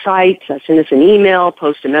website, send us an email,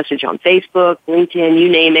 post a message on Facebook, LinkedIn, you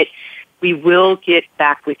name it. We will get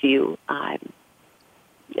back with you.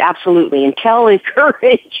 Absolutely. And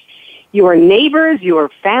encourage your neighbors, your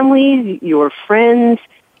families, your friends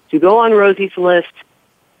to go on Rosie's List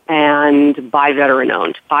and buy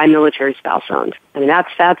veteran-owned, buy military spouse-owned. I mean, that's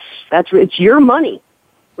it's your money,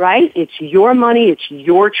 right? It's your money. It's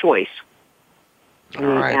your choice.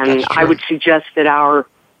 Right, and I would suggest that our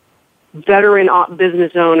veteran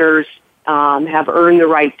business owners have earned the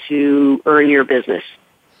right to earn your business.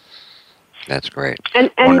 That's great.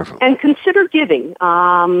 Wonderful. And consider giving.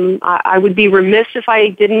 I would be remiss if I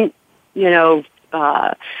didn't,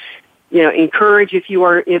 encourage if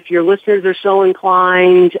your listeners are so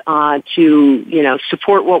inclined to,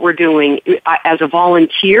 support what we're doing as a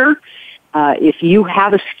volunteer. If you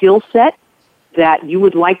have a skill set that you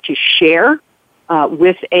would like to share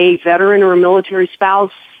with a veteran or a military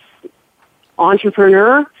spouse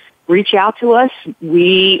entrepreneur, reach out to us.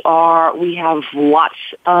 We have lots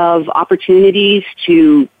of opportunities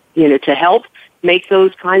to help make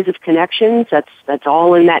those kinds of connections. That's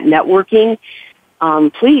all in that networking.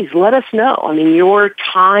 Please let us know. I mean, your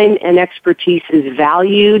time and expertise is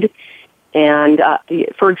valued. And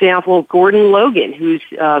for example, Gordon Logan, who's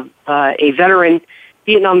a veteran,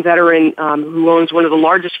 Vietnam veteran, who owns one of the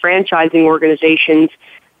largest franchising organizations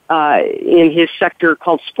in his sector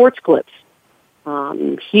called Sports Clips.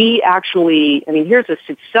 He actually, here's a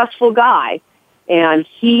successful guy, and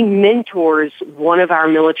he mentors one of our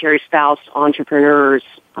military spouse entrepreneurs.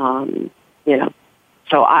 So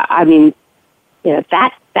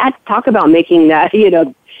that talk about making that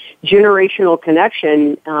generational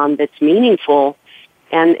connection that's meaningful,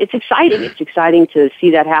 and it's exciting. It's exciting to see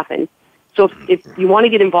that happen. So if you want to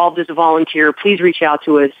get involved as a volunteer, please reach out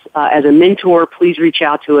to us. As a mentor, please reach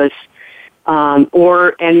out to us. And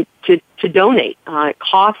to donate. It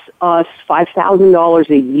costs us $5,000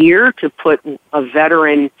 a year to put a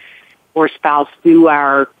veteran or spouse through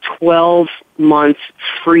our 12-month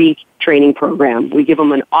free training program. We give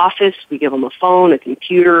them an office, we give them a phone, a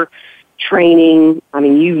computer, training, I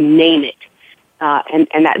mean, you name it.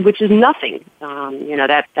 And that, which is nothing.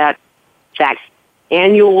 That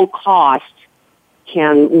annual cost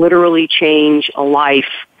can literally change a life,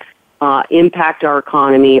 impact our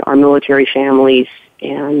economy, our military families,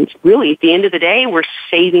 and really, at the end of the day, we're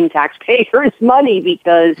saving taxpayers money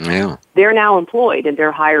because they're now employed and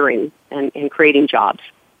they're hiring and creating jobs.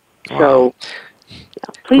 Wow. So,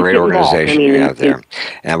 please great get organization you have there.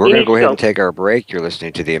 And we're going to go ahead and go. take our break. You're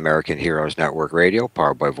listening to the American Heroes Network Radio,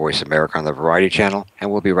 powered by Voice America on the Variety Channel,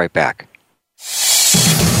 and we'll be right back.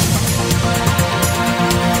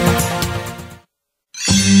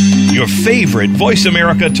 Your favorite Voice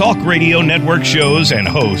America Talk Radio Network shows and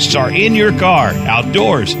hosts are in your car,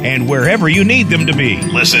 outdoors, and wherever you need them to be.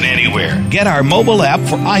 Listen anywhere. Get our mobile app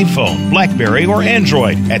for iPhone, BlackBerry, or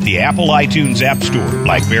Android at the Apple iTunes App Store,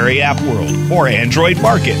 BlackBerry App World, or Android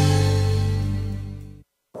Market.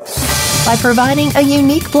 By providing a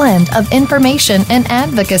unique blend of information and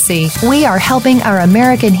advocacy, we are helping our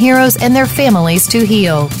American heroes and their families to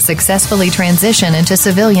heal, successfully transition into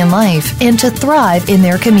civilian life, and to thrive in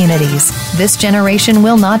their communities. This generation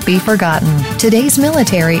will not be forgotten. Today's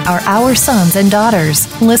military are our sons and daughters.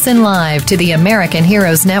 Listen live to the American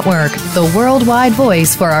Heroes Network, the worldwide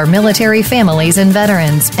voice for our military families and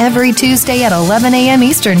veterans, every Tuesday at 11 a.m.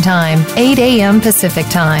 Eastern Time, 8 a.m. Pacific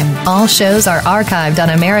Time. All shows are archived on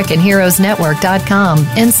AmericanHeroesNetwork.com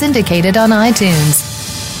and syndicated on iTunes.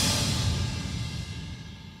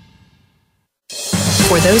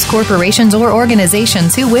 For those corporations or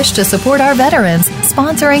organizations who wish to support our veterans,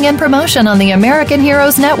 sponsoring and promotion on the American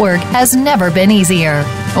Heroes Network has never been easier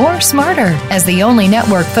or smarter. As the only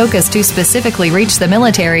network focused to specifically reach the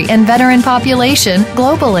military and veteran population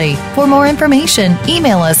globally. For more information,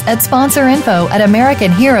 email us at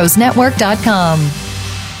sponsorinfo@AmericanHeroesNetwork.com.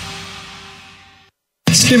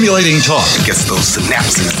 Stimulating talk Gets those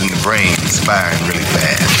synapses in the brain firing really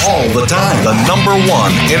fast. all the time. The number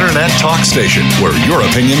one internet talk station where your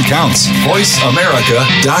opinion counts.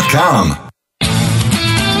 VoiceAmerica.com.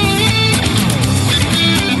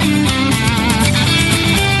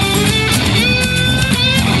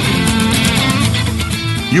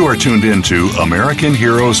 You are tuned in to American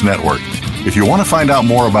Heroes Network. If you want to find out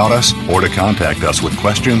more about us or to contact us with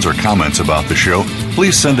questions or comments about the show,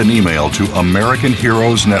 please send an email to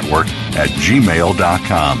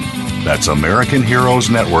AmericanHeroesNetwork@gmail.com. That's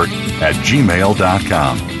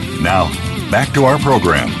AmericanHeroesNetwork@gmail.com. Now, back to our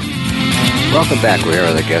program. Welcome back. We're here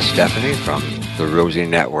with our guest, Stephanie, from the Rosie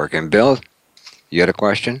Network. And Bill, you had a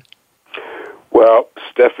question? Well,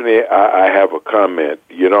 Stephanie, I have a comment.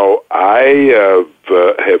 You know, I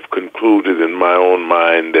have concluded in my own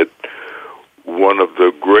mind that one of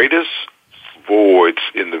the greatest voids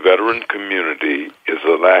in the veteran community is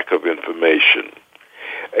a lack of information.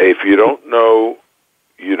 If you don't know,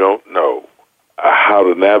 you don't know how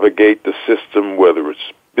to navigate the system, whether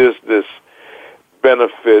it's business,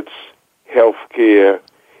 benefits, health care.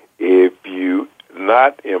 If you're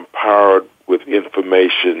not empowered with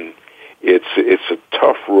information, it's a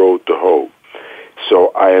tough road to hoe.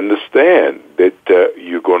 So I understand that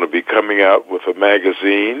you're going to be coming out with a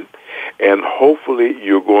magazine, and hopefully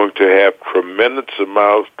you're going to have tremendous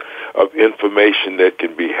amounts of information that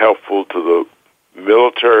can be helpful to the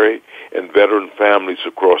military and veteran families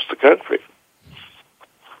across the country.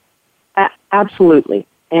 Absolutely.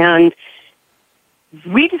 And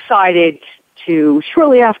we decided to,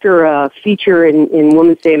 shortly after a feature in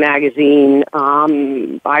Women's Day magazine,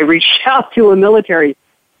 I reached out to a military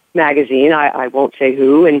magazine, I won't say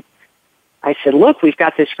who, and I said, look, we've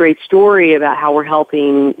got this great story about how we're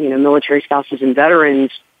helping, military spouses and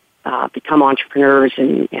veterans become entrepreneurs,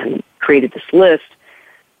 and created this list.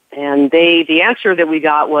 And the answer that we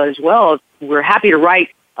got was, well, we're happy to write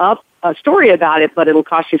up a story about it, but it'll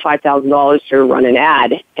cost you $5,000 to run an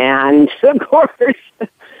ad. And of course,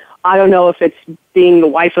 I don't know if it's being the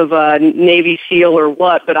wife of a Navy SEAL or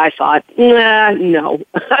what, but I thought, no.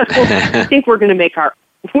 I think we're going to make our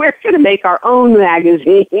own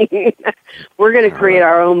magazine. We're going to create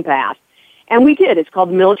our own path. And we did. It's called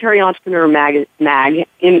the Military Entrepreneur Mag,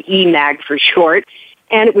 MEMAG for short.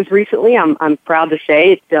 And it was recently, I'm proud to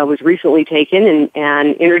say, it was recently taken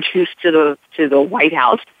and introduced to the White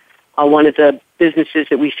House. One of the businesses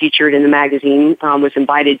that we featured in the magazine was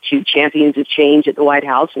invited to Champions of Change at the White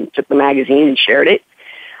House and took the magazine and shared it.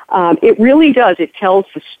 It really does. It tells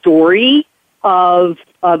the story of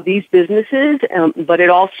these businesses, but it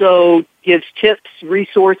also gives tips,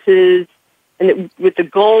 resources, with the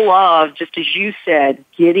goal of, just as you said,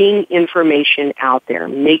 getting information out there,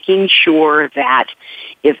 making sure that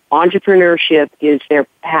if entrepreneurship is their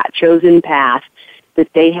chosen path,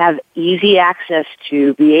 that they have easy access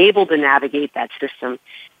to be able to navigate that system.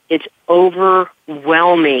 It's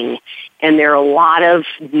overwhelming, and there are a lot of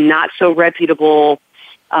not so reputable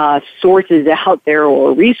sources out there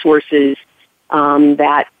or resources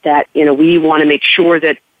that we want to make sure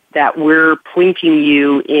that we're pointing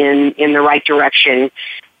you in the right direction.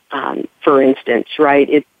 For instance,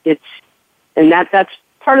 right? That's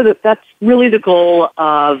part of that's really the goal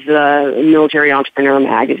of the Military Entrepreneur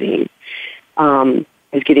magazine,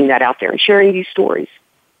 is getting that out there and sharing these stories.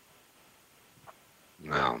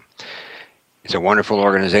 Wow. It's a wonderful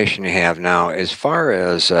organization you have now. As far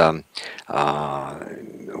as, in other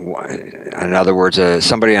words,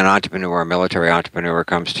 somebody, an entrepreneur, a military entrepreneur,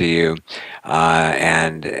 comes to you,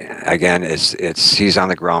 and again, he's on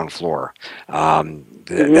the ground floor.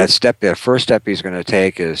 The first step he's going to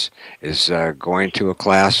take is going to a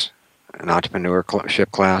class, an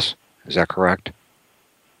entrepreneurship class. Is that correct?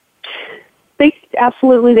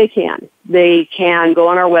 Absolutely, they can. They can go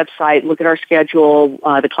on our website, look at our schedule.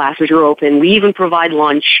 The classes are open. We even provide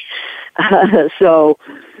lunch. So,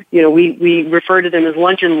 we refer to them as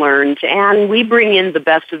lunch and learns, and we bring in the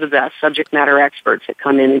best of the best subject matter experts that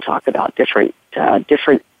come in and talk about different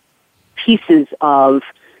pieces of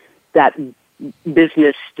that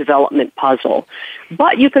business development puzzle.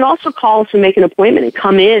 But you can also call us and make an appointment and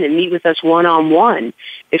come in and meet with us one-on-one.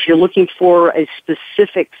 If you're looking for a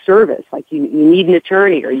specific service, like you need an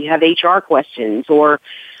attorney or you have HR questions or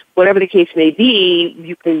whatever the case may be,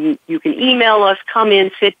 you can email us, come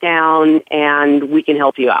in, sit down, and we can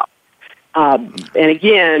help you out. And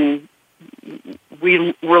again,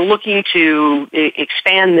 we're looking to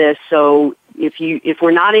expand this. So if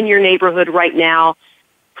we're not in your neighborhood right now,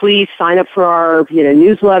 please sign up for our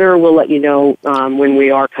newsletter. We'll let you know when we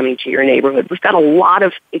are coming to your neighborhood. We've got a lot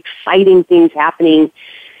of exciting things happening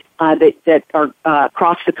that are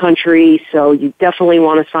across the country, so you definitely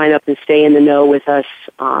want to sign up and stay in the know with us,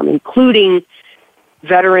 including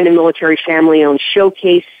veteran and military family-owned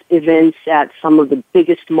showcase events at some of the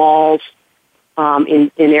biggest malls in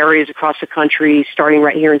areas across the country, starting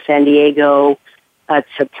right here in San Diego. It's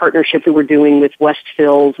a partnership that we're doing with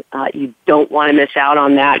Westfield. You don't want to miss out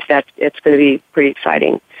on that. It's going to be pretty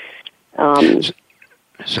exciting. So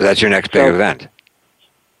that's your next big event.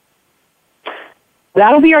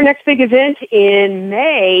 That'll be our next big event in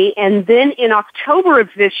May. And then in October of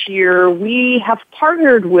this year, we have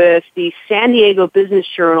partnered with the San Diego Business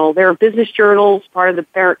Journal. There are business journals, part of the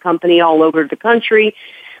parent company all over the country.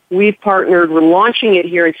 We've partnered, we're launching it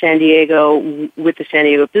here in San Diego with the San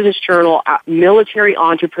Diego Business Journal, Military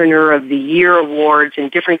Entrepreneur of the Year awards in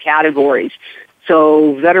different categories.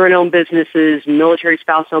 So veteran-owned businesses, military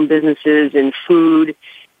spouse-owned businesses, in food,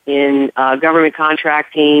 in government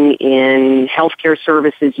contracting, in healthcare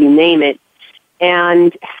services, you name it.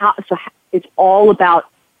 And so it's all about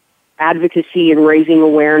advocacy and raising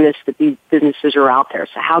awareness that these businesses are out there.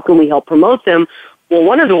 So how can we help promote them? Well,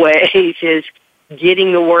 one of the ways is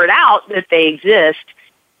getting the word out that they exist,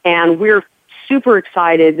 and we're super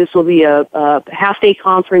excited. This will be a half-day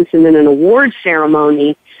conference and then an awards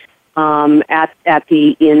ceremony in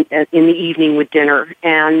the evening with dinner.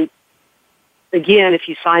 And again, if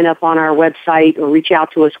you sign up on our website or reach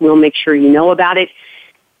out to us, we'll make sure you know about it.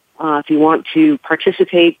 If you want to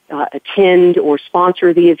participate, attend, or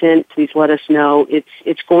sponsor the event, please let us know.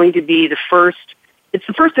 It's going to be the first. It's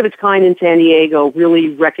the first of its kind in San Diego,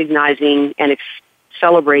 really recognizing and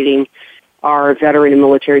celebrating our veteran and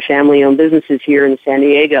military family-owned businesses here in San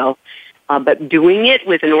Diego. But doing it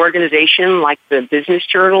with an organization like the Business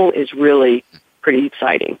Journal is really pretty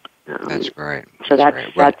exciting. That's great. So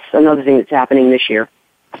that's another thing that's happening this year.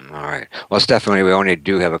 All right. Well, Stephanie, we only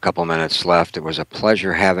do have a couple minutes left. It was a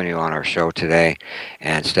pleasure having you on our show today.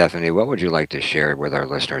 And Stephanie, what would you like to share with our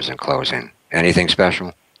listeners in closing? Anything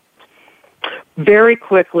special? Very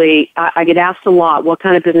quickly, I get asked a lot, what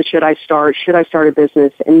kind of business should I start? Should I start a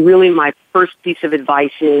business? And really my first piece of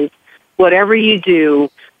advice is, whatever you do,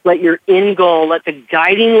 let your end goal, let the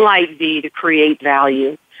guiding light be to create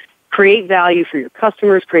value. Create value for your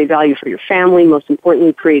customers, create value for your family, most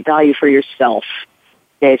importantly, create value for yourself.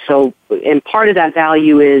 Okay, so, and part of that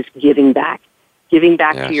value is giving back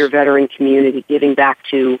to your veteran community, giving back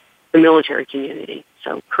to the military community.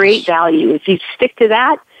 So create value. If you stick to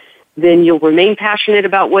that, then you'll remain passionate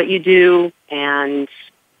about what you do, and,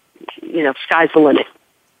 sky's the limit.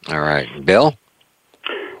 All right. Bill?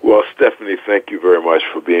 Well, Stephanie, thank you very much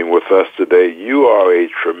for being with us today. You are a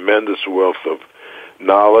tremendous wealth of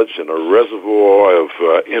knowledge and a reservoir of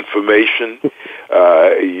information.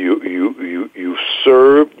 You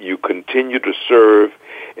served, you continue to serve,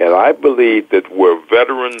 and I believe that where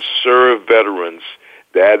veterans serve veterans,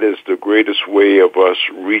 that is the greatest way of us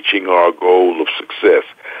reaching our goal of success.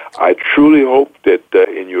 I truly hope that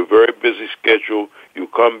in your very busy schedule, you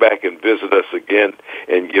come back and visit us again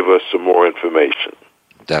and give us some more information.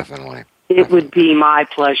 Definitely. It would be my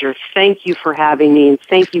pleasure. Thank you for having me, and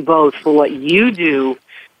thank you both for what you do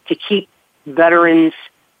to keep veterans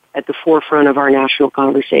at the forefront of our national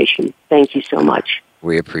conversation. Thank you so much.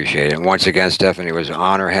 We appreciate it. And once again, Stephanie, it was an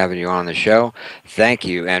honor having you on the show. Thank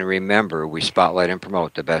you. And remember, we spotlight and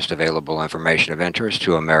promote the best available information of interest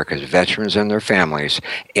to America's veterans and their families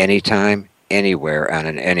anytime, anywhere, and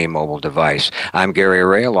on any mobile device. I'm Gary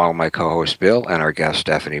Ray, along with my co-host Bill and our guest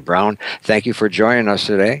Stephanie Brown. Thank you for joining us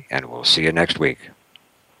today, and we'll see you next week.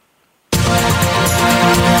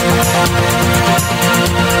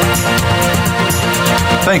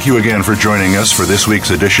 Thank you again for joining us for this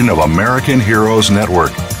week's edition of American Heroes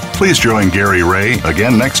Network. Please join Gary Ray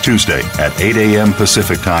again next Tuesday at 8 a.m.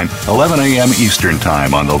 Pacific Time, 11 a.m. Eastern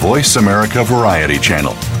Time on the Voice America Variety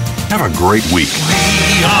Channel. Have a great week.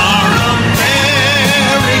 We are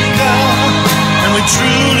America, and we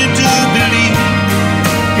truly do believe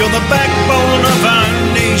you're the backbone of our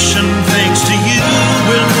nation. Thanks to you,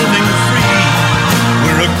 we're living free.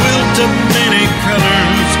 We're a quilt of